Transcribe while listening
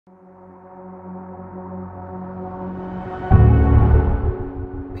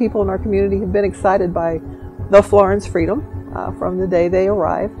people in our community have been excited by the Florence Freedom from the day they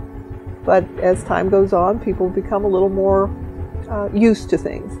arrive. But as time goes on, people become a little more used to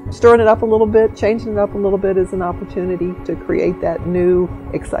things. Stirring it up a little bit, changing it up a little bit is an opportunity to create that new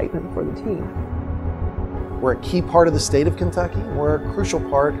excitement for the team. We're a key part of the state of Kentucky. We're a crucial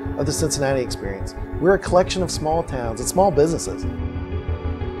part of the Cincinnati experience. We're a collection of small towns and small businesses.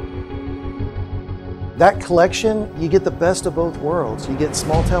 That collection, you get the best of both worlds. You get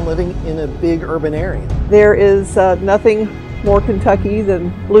small town living in a big urban area. There is nothing more Kentucky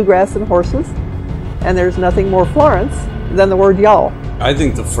than bluegrass and horses, and there's nothing more Florence than the word y'all. I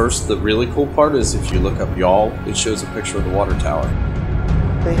think the really cool part is if you look up y'all, it shows a picture of the water tower.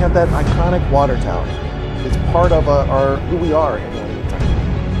 They have that iconic water tower. It's part of who we are in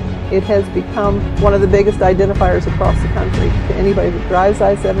Kentucky. It has become one of the biggest identifiers across the country. To anybody that drives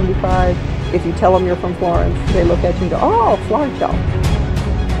I-75, if you tell them you're from Florence, they look at you and go, oh, Florence y'all.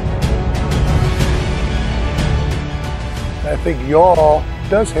 I think y'all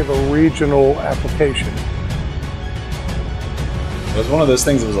does have a regional application. It was one of those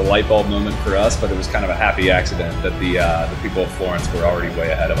things that was a light bulb moment for us, but it was kind of a happy accident that the people of Florence were already way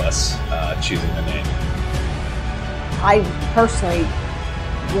ahead of us choosing the name. I personally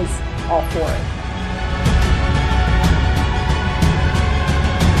was all for it.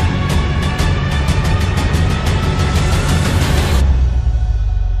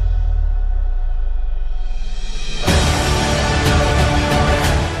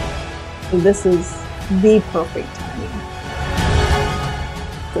 This is the perfect timing.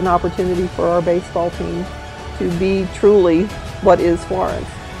 It's an opportunity for our baseball team to be truly what is Florence.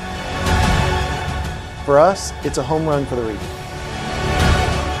 For us, it's a home run for the region.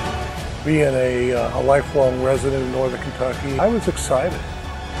 Being a lifelong resident of Northern Kentucky, I was excited.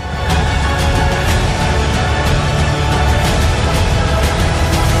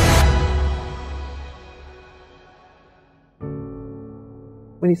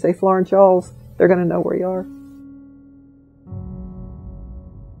 When you say Florence y'alls, they're going to know where you are.